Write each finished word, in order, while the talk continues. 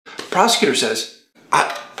prosecutor says,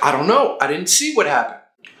 I don't know. I didn't see what happened.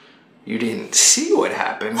 You didn't see what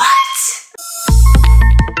happened? What?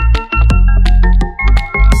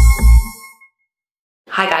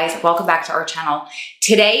 Hi guys, welcome back to our channel.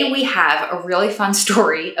 Today we have a really fun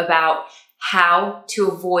story about how to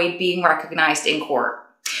avoid being recognized in court.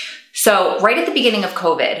 So right at the beginning of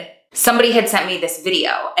COVID, somebody had sent me this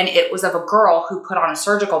video and it was of a girl who put on a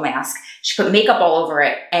surgical mask. She put makeup all over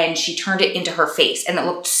it and she turned it into her face and it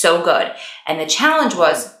looked so good. And the challenge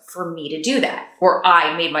was for me to do that, or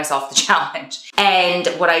I made myself the challenge. And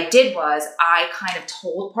what I did was I kind of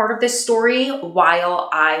told part of this story while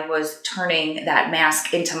I was turning that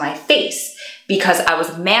mask into my face because I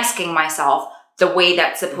was masking myself the way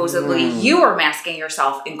that supposedly you are masking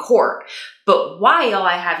yourself in court. But while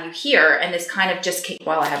I have you here, and this kind of just came,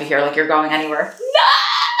 while I have you here, like you're going anywhere.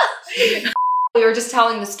 No! We were just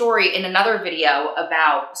telling the story in another video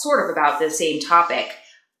about, sort of about the same topic.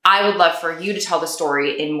 I would love for you to tell the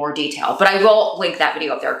story in more detail, but I will link that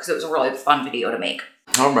video up there because it was a really fun video to make.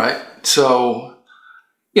 All right. So,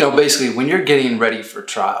 you know, basically when you're getting ready for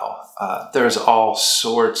trial, there's all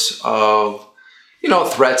sorts of, you know,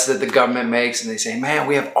 threats that the government makes, and they say, man,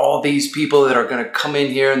 we have all these people that are going to come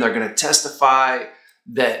in here and they're going to testify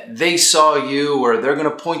that they saw you, or they're going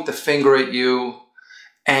to point the finger at you.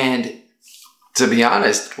 And to be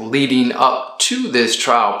honest, leading up to this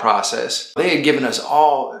trial process, they had given us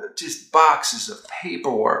all just boxes of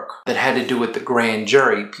paperwork that had to do with the grand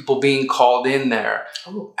jury, people being called in there,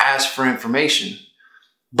 asked for information.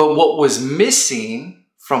 But what was missing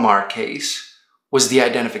from our case was the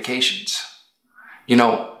identifications. You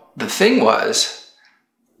know, the thing was,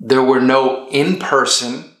 there were no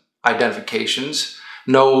in-person identifications,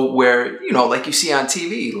 no where, you know, like you see on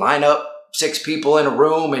TV, line up 6 people in a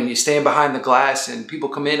room and you stand behind the glass and people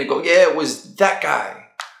come in and go, yeah, it was that guy.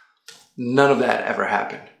 None of that ever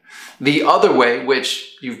happened. The other way,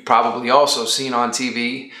 which you've probably also seen on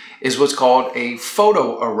TV, is what's called a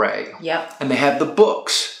photo array. Yep. And they have the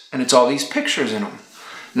books and it's all these pictures in them.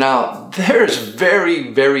 Now, there's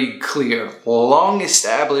very, very clear, long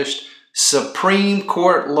established Supreme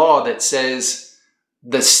Court law that says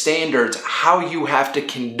the standards, how you have to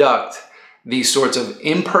conduct these sorts of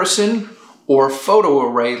in-person or photo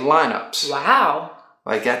array lineups. Wow.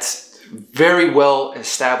 Like that's very well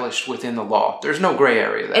established within the law. There's no gray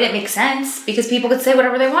area there. And it makes sense because people could say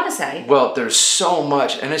whatever they want to say. Well, there's so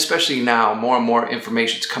much, and especially now, more and more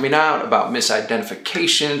information's coming out about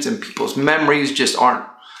misidentifications and people's memories just aren't.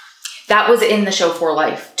 That was in the show For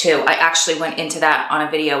Life too. I actually went into that on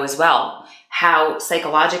a video as well. How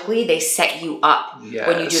psychologically they set you up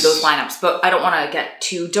when you do those lineups. But I don't want to get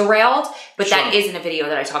too derailed, but that is in a video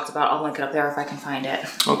that I talked about. I'll link it up there if I can find it.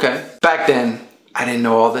 Okay. Back then, I didn't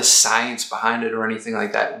know all the science behind it or anything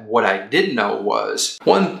like that. What I did know was,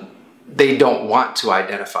 1, they don't want to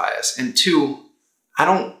identify us. And 2, I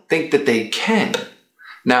don't think that they can.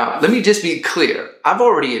 Now, let me just be clear. I've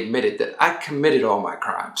already admitted that I committed all my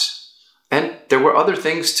crimes. And there were other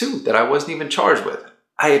things too that I wasn't even charged with.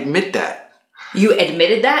 I admit that. You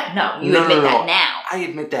admitted that? No, you admit that now. I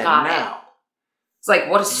admit that now. It's like,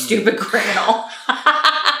 what a stupid criminal.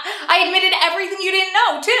 I admitted everything you didn't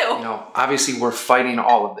know too. You know, obviously we're fighting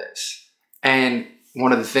all of this. And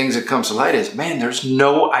one of the things that comes to light is, man, there's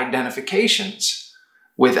no identifications.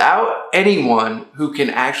 Without anyone who can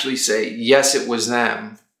actually say, yes, it was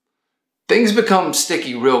them, things become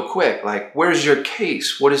sticky real quick. Like, where's your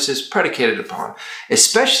case? What is this predicated upon?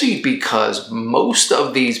 Especially because most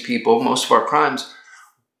of these people, most of our crimes,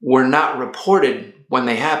 were not reported when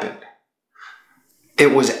they happened.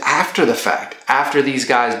 It was after the fact, after these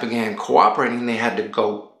guys began cooperating, they had to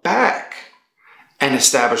go back and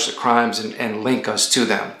establish the crimes and link us to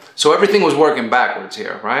them. So everything was working backwards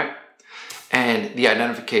here, right? And the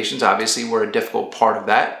identifications obviously were a difficult part of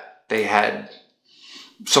that. They had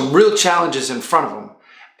some real challenges in front of them.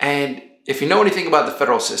 And if you know anything about the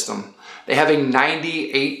federal system, they have a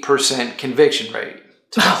 98% conviction rate.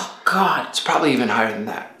 Oh God. It's probably even higher than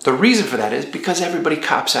that. The reason for that is because everybody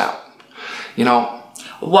cops out. You know,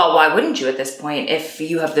 well, why wouldn't you at this point if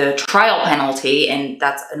you have the trial penalty, and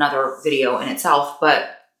that's another video in itself,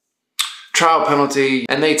 but trial penalty,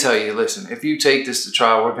 and they tell you, listen, if you take this to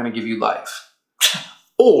trial, we're going to give you life.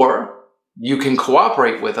 Or you can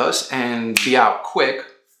cooperate with us and be out quick,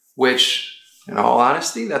 which, in all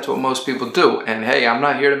honesty, that's what most people do. And hey, I'm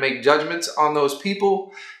not here to make judgments on those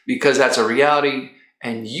people because that's a reality,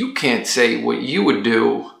 and you can't say what you would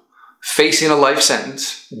do facing a life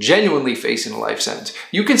sentence, genuinely facing a life sentence,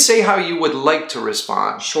 you can say how you would like to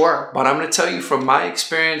respond. Sure. But I'm going to tell you from my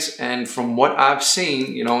experience and from what I've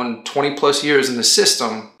seen, you know, in 20 plus years in the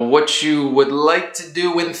system, what you would like to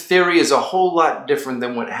do in theory is a whole lot different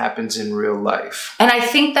than what happens in real life. And I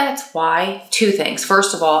think that's why, two things.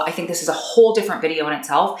 First of all, I think this is a whole different video in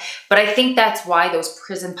itself, but I think that's why those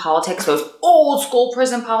prison politics, those old school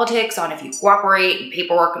prison politics on if you cooperate and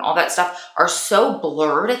paperwork and all that stuff are so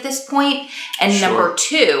blurred at this point. And Sure. number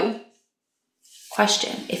two,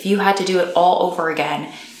 question, if you had to do it all over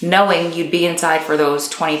again, knowing you'd be inside for those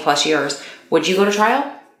 20 plus years, would you go to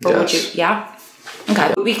trial? Or would you? Yeah?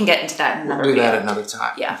 Okay, we can get into that in another We'll do video. that another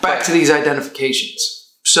time. Yeah. Back to these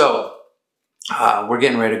identifications. So we're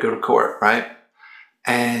getting ready to go to court, right?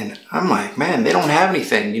 And I'm like, man, they don't have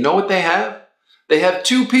anything. You know what they have? They have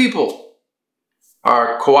two people,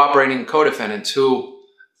 our cooperating co-defendants, who,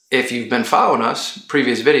 if you've been following us,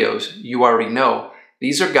 previous videos, you already know.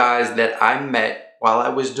 These are guys that I met while I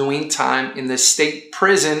was doing time in the state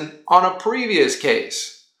prison on a previous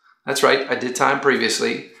case. That's right, I did time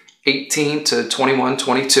previously, 18 to 21,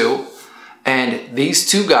 22. And these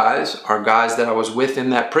two guys are guys that I was with in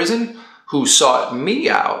that prison who sought me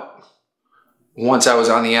out once I was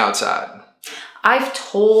on the outside. I've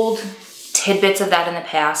told tidbits of that in the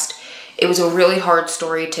past. It was a really hard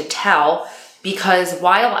story to tell because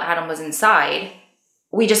while Adam was inside,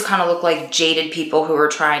 we just kind of looked like jaded people who were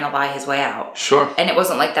trying to lie his way out. Sure. And it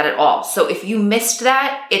wasn't like that at all. So if you missed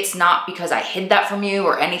that, it's not because I hid that from you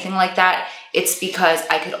or anything like that. It's because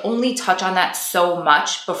I could only touch on that so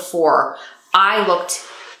much before I looked,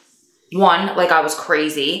 one, like I was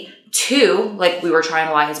crazy, two, like we were trying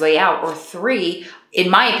to lie his way out, or three, in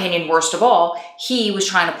my opinion, worst of all, he was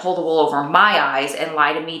trying to pull the wool over my eyes and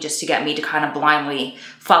lie to me just to get me to kind of blindly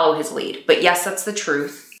follow his lead. But yes, that's the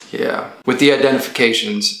truth. Yeah. With the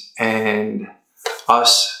identifications and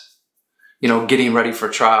us, you know, getting ready for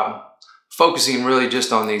trial, focusing really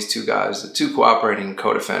just on these two guys, the two cooperating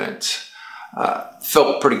co-defendants,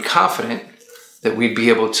 felt pretty confident that we'd be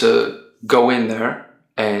able to go in there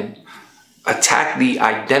and attack the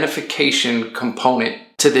identification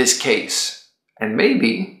component to this case. And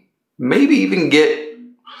maybe even get,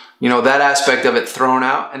 you know, that aspect of it thrown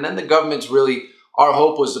out. And then the government's really, our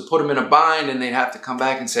hope was to put them in a bind and they'd have to come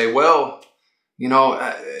back and say, well, you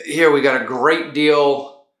know, here we got a great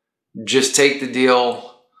deal, just take the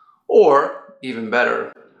deal. Or even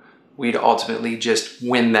better, we'd ultimately just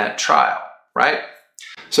win that trial, right?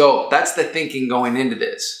 So that's the thinking going into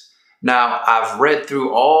this. Now, I've read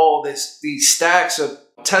through all these stacks of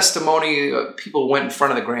testimony. People went in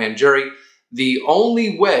front of the grand jury. The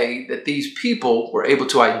only way that these people were able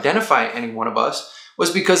to identify any one of us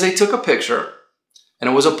was because they took a picture, and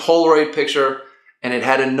it was a Polaroid picture, and it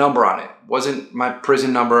had a number on it. It wasn't my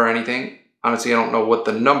prison number or anything. Honestly, I don't know what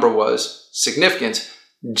the number was. Significance.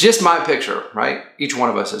 Just my picture, right? Each one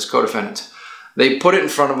of us as co-defendants. They put it in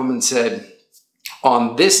front of them and said,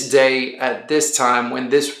 on this day at this time when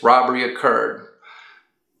this robbery occurred,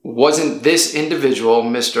 wasn't this individual,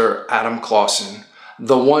 Mr. Adam Clausen,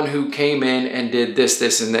 the one who came in and did this,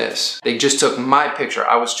 this, and this? They just took my picture.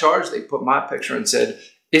 I was charged. They put my picture and said,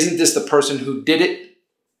 isn't this the person who did it?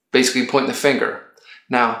 Basically pointing the finger.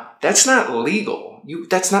 Now, that's not legal.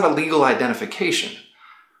 That's not a legal identification.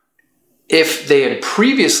 If they had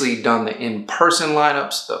previously done the in-person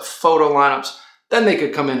lineups, the photo lineups, then they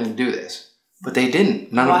could come in and do this. But they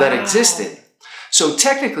didn't. None of that existed. So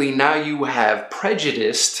technically now you have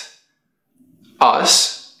prejudiced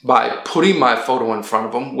us by putting my photo in front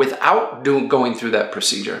of them without going through that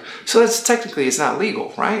procedure. So that's technically, it's not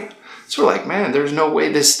legal, right? So we're like, man, there's no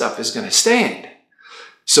way this stuff is going to stand.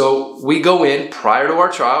 So we go in prior to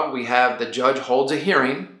our trial. We have the judge holds a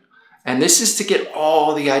hearing. And this is to get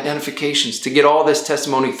all the identifications, to get all this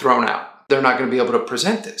testimony thrown out. They're not going to be able to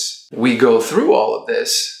present this. We go through all of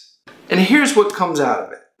this. And here's what comes out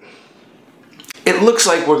of it. It looks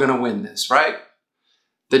like we're going to win this, right?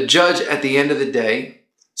 The judge at the end of the day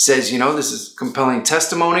says, you know, this is compelling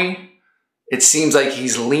testimony. It seems like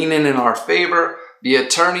he's leaning in our favor. The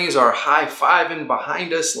attorneys are high-fiving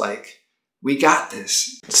behind us like, we got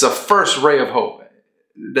this. It's the first ray of hope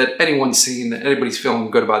that anyone's seen, that anybody's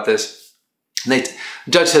feeling good about this. And the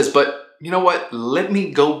judge says, but you know what? Let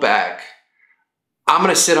me go back. I'm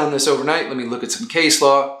going to sit on this overnight. Let me look at some case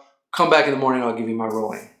law. Come back in the morning, I'll give you my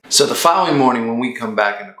ruling. So the following morning when we come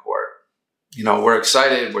back into court, you know, we're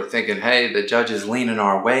excited. We're thinking, hey, the judge is leaning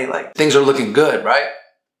our way. Like, things are looking good, right?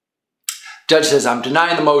 Judge says, I'm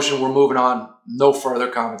denying the motion. We're moving on. No further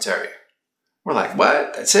commentary. We're like,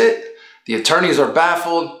 what? That's it? The attorneys are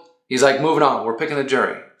baffled. He's like, moving on. We're picking the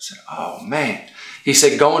jury. said, oh man. He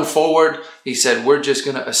said, going forward, he said, we're just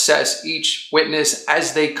going to assess each witness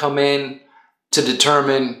as they come in to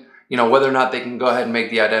determine, you know, whether or not they can go ahead and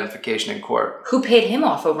make the identification in court. Who paid him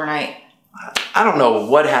off overnight? I don't know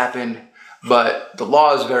what happened, but the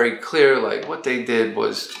law is very clear. Like, what they did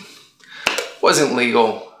wasn't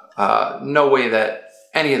legal. No way that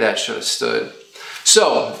any of that should have stood.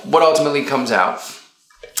 So what ultimately comes out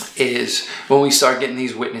is when we start getting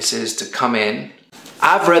these witnesses to come in,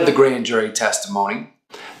 I've read the grand jury testimony.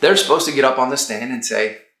 They're supposed to get up on the stand and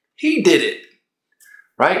say, he did it,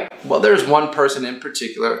 right? Well, there's one person in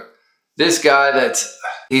particular, this guy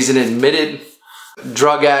he's an admitted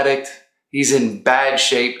drug addict. He's in bad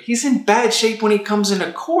shape. He's in bad shape when he comes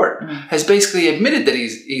into court, has basically admitted that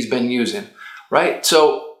he's been using, right?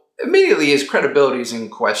 So immediately his credibility is in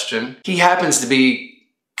question. He happens to be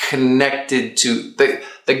connected to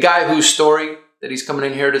the guy whose story that he's coming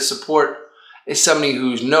in here to support is somebody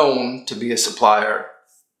who's known to be a supplier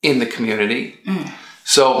in the community.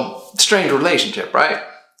 So strange relationship, right?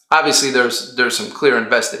 Obviously there's some clear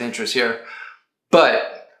invested interest here,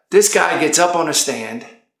 but this guy gets up on a stand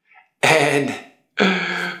and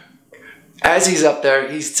as he's up there,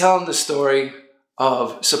 he's telling the story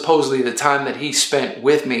of supposedly the time that he spent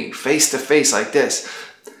with me face to face like this.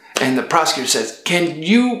 And the prosecutor says, can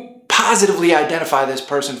you positively identify this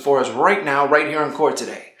person for us right now, right here in court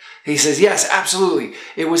today? He says, yes, absolutely.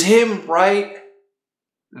 It was him right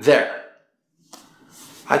there.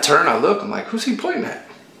 I turn, I look, I'm like, who's he pointing at?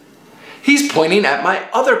 He's pointing at my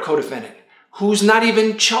other co-defendant, who's not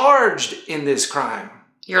even charged in this crime.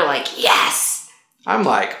 You're like, yes. I'm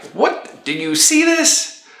like, what? Did you see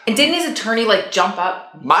this? And didn't his attorney like jump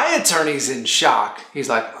up? My attorney's in shock. He's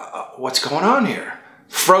like, what's going on here?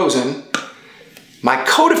 Frozen. My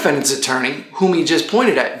co-defendant's attorney, whom he just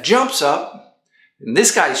pointed at, jumps up. And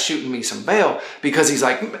this guy's shooting me some bail because he's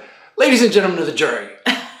like, ladies and gentlemen of the jury,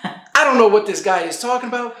 I don't know what this guy is talking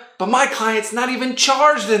about, but my client's not even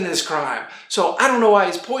charged in this crime. So I don't know why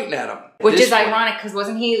he's pointing at him. Which is ironic because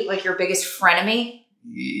wasn't he like your biggest frenemy?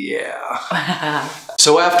 Yeah.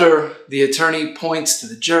 So after the attorney points to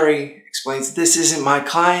the jury, explains this isn't my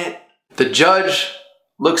client, the judge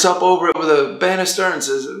looks up over it with a banister and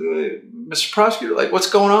says, Mr. Prosecutor, like, what's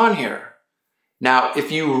going on here? Now,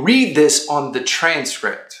 if you read this on the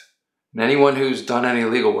transcript, and anyone who's done any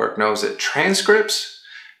legal work knows that transcripts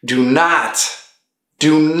do not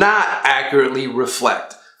accurately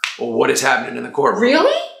reflect what is happening in the courtroom.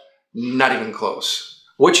 Really? Not even close.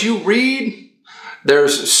 What you read,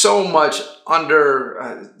 there's so much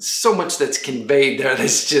so much that's conveyed there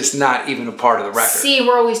that's just not even a part of the record. See,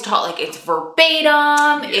 we're always taught like it's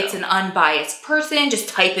verbatim, it's an unbiased person just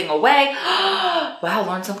typing away. Wow,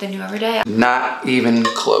 learn something new every day. Not even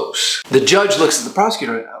close. The judge looks at the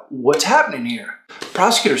prosecutor, what's happening here? The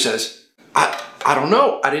prosecutor says, I don't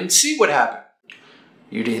know, I didn't see what happened.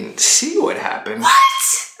 You didn't see what happened? What?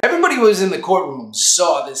 Everybody who was in the courtroom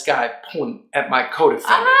saw this guy point at my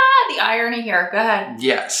co-defendant. The irony here, go ahead.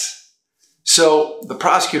 Yes. So the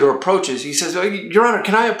prosecutor approaches. He says, Your Honor,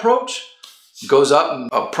 can I approach? Goes up and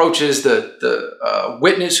approaches the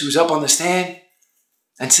witness who's up on the stand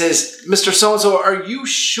and says, Mr. So-and-so, are you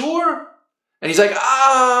sure? And he's like,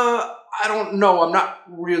 I don't know. I'm not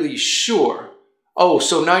really sure. Oh,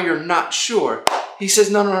 so now you're not sure. He says,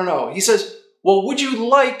 no. He says, well, would you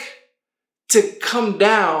like to come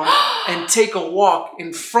down and take a walk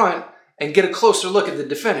in front and get a closer look at the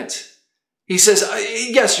defendant? He says,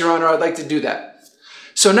 yes, Your Honor, I'd like to do that.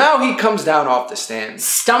 So now he comes down off the stand.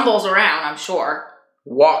 Stumbles around, I'm sure.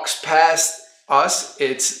 Walks past us.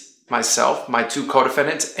 It's myself, my two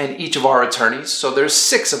co-defendants, and each of our attorneys. So there's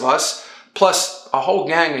 6 of us, plus a whole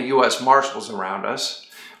gang of U.S. Marshals around us,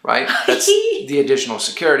 right? That's the additional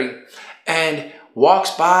security. And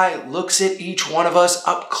walks by, looks at each one of us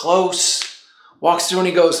up close, walks through and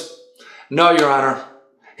he goes, no, Your Honor.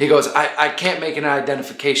 He goes, I can't make an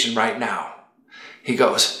identification right now. He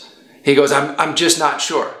goes, I'm just not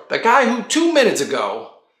sure. The guy who 2 minutes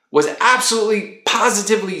ago was absolutely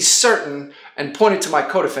positively certain and pointed to my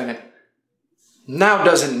co-defendant now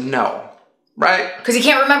doesn't know, right? Because he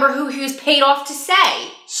can't remember who he was paid off to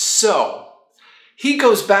say. So he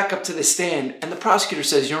goes back up to the stand and the prosecutor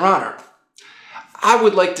says, Your Honor, I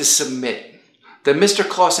would like to submit that Mr.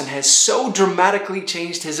 Clausen has so dramatically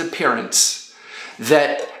changed his appearance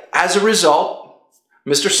that as a result,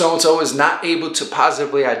 Mr. So-and-so is not able to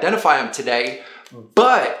positively identify him today,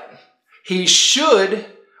 but he should,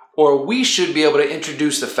 or we should be able to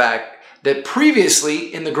introduce the fact that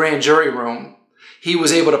previously in the grand jury room, he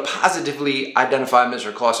was able to positively identify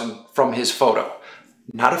Mr. Clausen from his photo.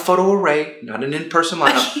 Not a photo array, not an in-person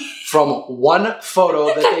lineup, from one photo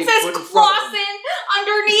that they put in front of them.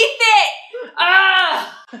 Underneath it.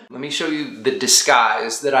 Ah. Let me show you the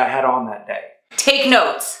disguise that I had on that day. Take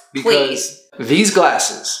notes, please. Because these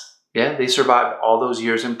glasses, yeah, they survived all those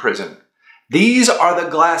years in prison. These are the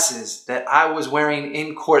glasses that I was wearing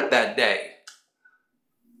in court that day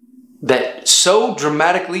that so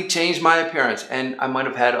dramatically changed my appearance. And I might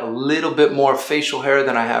have had a little bit more facial hair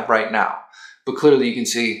than I have right now. But clearly you can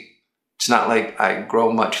see it's not like I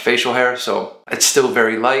grow much facial hair, so it's still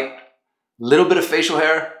very light. Little bit of facial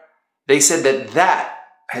hair. They said that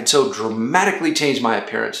had so dramatically changed my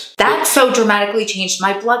appearance. That so dramatically changed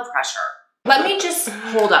my blood pressure. Let me just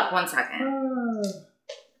hold up 1 second.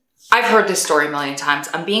 I've heard this story a million times.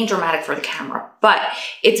 I'm being dramatic for the camera, but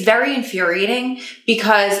it's very infuriating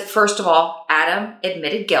because, first of all, Adam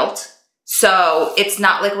admitted guilt. So it's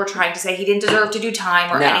not like we're trying to say he didn't deserve to do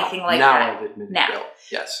time or anything like that. Now I've admitted guilt,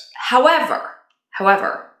 yes. However,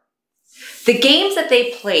 the games that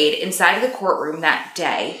they played inside of the courtroom that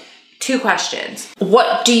day, 2 questions.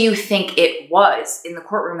 What do you think it was in the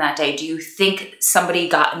courtroom that day? Do you think somebody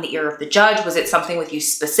got in the ear of the judge? Was it something with you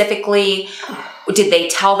specifically? Did they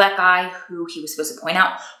tell that guy who he was supposed to point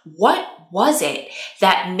out? What was it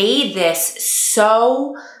that made this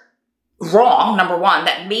so wrong, number one,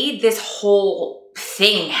 that made this whole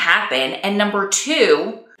thing happen? And number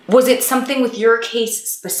 2, was it something with your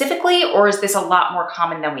case specifically, or is this a lot more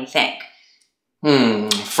common than we think?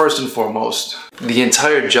 First and foremost, the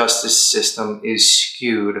entire justice system is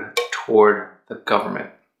skewed toward the government.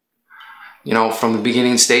 You know, from the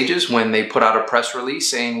beginning stages, when they put out a press release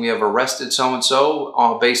saying we have arrested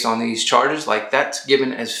so-and-so based on these charges, like that's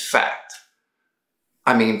given as fact.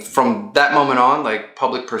 I mean, from that moment on, like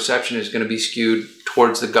public perception is going to be skewed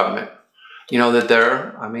towards the government. You know, that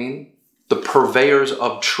they're, I mean, the purveyors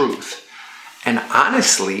of truth. And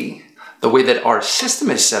honestly, the way that our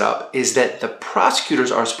system is set up is that the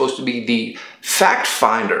prosecutors are supposed to be the fact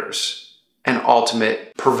finders and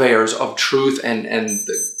ultimate purveyors of truth, and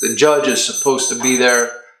the judge is supposed to be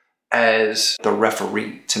there as the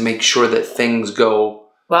referee to make sure that things go,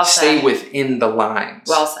 stay within the lines.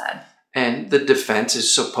 Well said. And the defense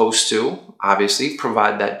is supposed to obviously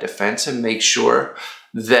provide that defense and make sure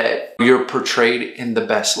that you're portrayed in the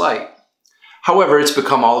best light. However, it's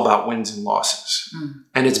become all about wins and losses.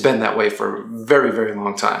 And it's been that way for a very, very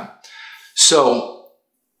long time. So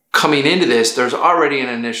coming into this, there's already an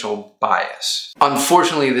initial bias.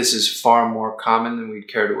 Unfortunately, this is far more common than we'd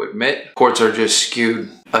care to admit. Courts are just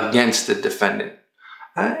skewed against the defendant.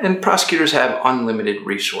 And prosecutors have unlimited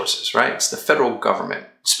resources, right? It's the federal government,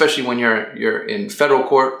 especially when you're in federal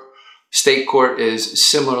court. State court is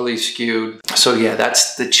similarly skewed. So yeah,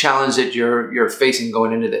 that's the challenge that you're facing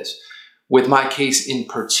going into this. With my case in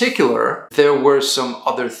particular, there were some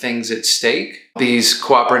other things at stake. These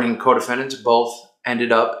cooperating co-defendants both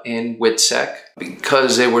ended up in WITSEC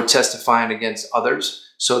because they were testifying against others.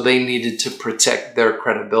 So they needed to protect their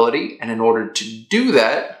credibility. And in order to do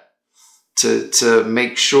that, to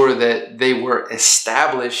make sure that they were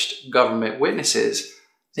established government witnesses,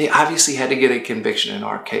 they obviously had to get a conviction in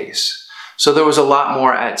our case. So there was a lot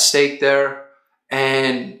more at stake there.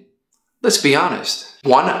 And let's be honest.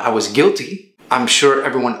 One, I was guilty. I'm sure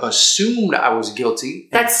everyone assumed I was guilty.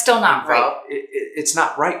 That's still not right. It's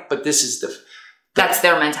not right, but this is that's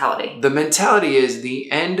their mentality. The mentality is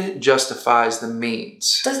the end justifies the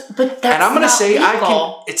means. But that's and I'm going to say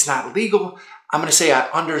legal. It's not legal. I'm going to say I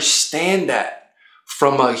understand that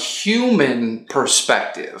from a human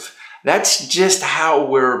perspective. That's just how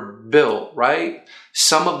we're built, right?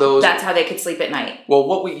 Some of those... That's how they could sleep at night. Well,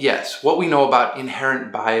 what we know about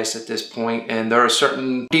inherent bias at this point, and there are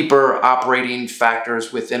certain deeper operating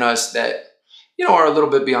factors within us that, you know, are a little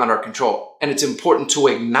bit beyond our control. And it's important to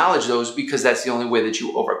acknowledge those because that's the only way that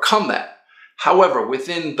you overcome that. However,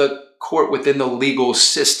 within the court, within the legal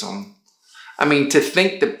system, I mean, to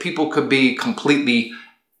think that people could be completely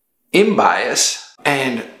unbiased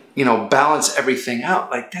and, you know, balance everything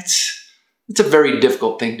out, like it's a very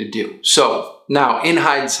difficult thing to do. So now in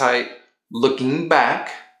hindsight, looking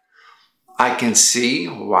back, I can see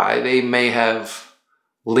why they may have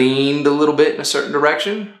leaned a little bit in a certain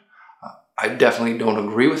direction. I definitely don't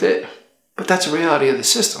agree with it, but that's the reality of the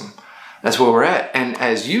system. That's where we're at. And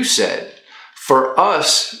as you said, for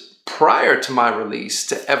us, prior to my release,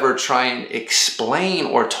 to ever try and explain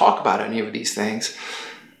or talk about any of these things,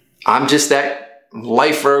 I'm just that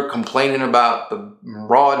lifer complaining about the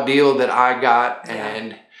raw deal that I got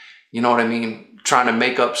and, you know what I mean, trying to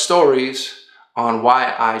make up stories on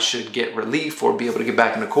why I should get relief or be able to get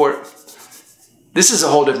back into court. This is a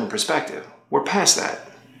whole different perspective. We're past that.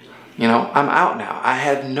 You know, I'm out now. I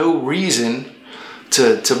had no reason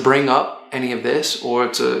to bring up any of this or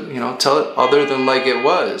to, you know, tell it other than like it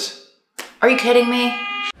was. Are you kidding me?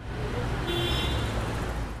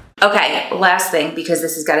 Okay, last thing, because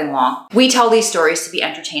this is getting long. We tell these stories to be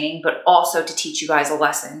entertaining, but also to teach you guys a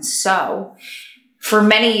lesson. So for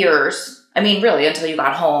many years, I mean, really until you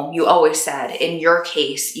got home, you always said in your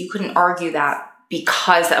case, you couldn't argue that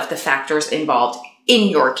because of the factors involved in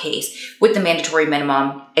your case with the mandatory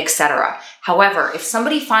minimum, etc. However, if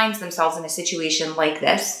somebody finds themselves in a situation like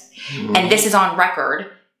this, and this is on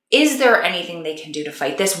record, is there anything they can do to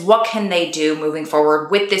fight this? What can they do moving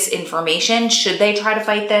forward with this information? Should they try to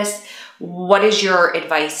fight this? What is your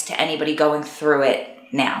advice to anybody going through it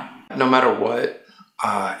now? No matter what,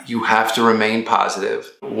 you have to remain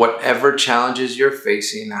positive. Whatever challenges you're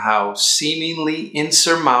facing, how seemingly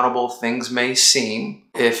insurmountable things may seem,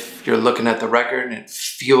 if you're looking at the record and it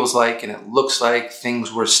feels like and it looks like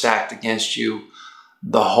things were stacked against you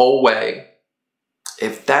the whole way,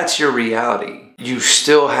 if that's your reality, you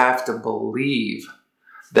still have to believe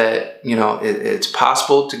that, you know, it's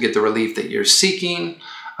possible to get the relief that you're seeking.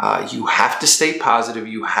 You have to stay positive.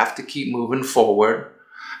 You have to keep moving forward.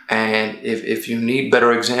 And if you need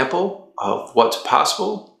better example of what's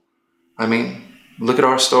possible, I mean, look at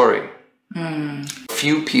our story.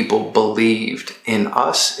 Few people believed in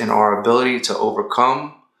us, in our ability to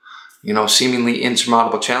overcome, you know, seemingly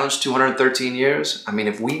insurmountable challenge, 213 years. I mean,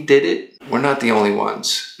 if we did it, we're not the only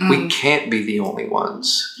ones. We can't be the only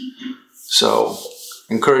ones. So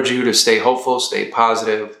encourage you to stay hopeful, stay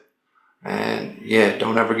positive, and yeah,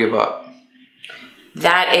 don't ever give up.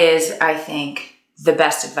 That is, I think, the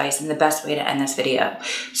best advice and the best way to end this video.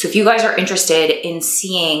 So if you guys are interested in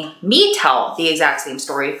seeing me tell the exact same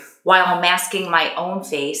story while masking my own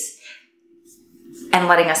face and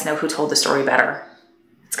letting us know who told the story better,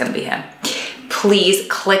 it's gonna be him. Please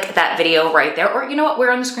click that video right there. Or you know what,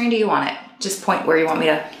 where on the screen do you want it? Just point where you want me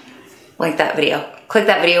to link that video. Click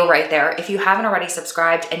that video right there. If you haven't already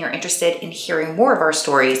subscribed and you're interested in hearing more of our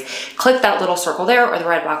stories, click that little circle there or the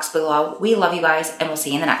red box below. We love you guys and we'll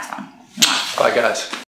see you in the next one. Bye guys.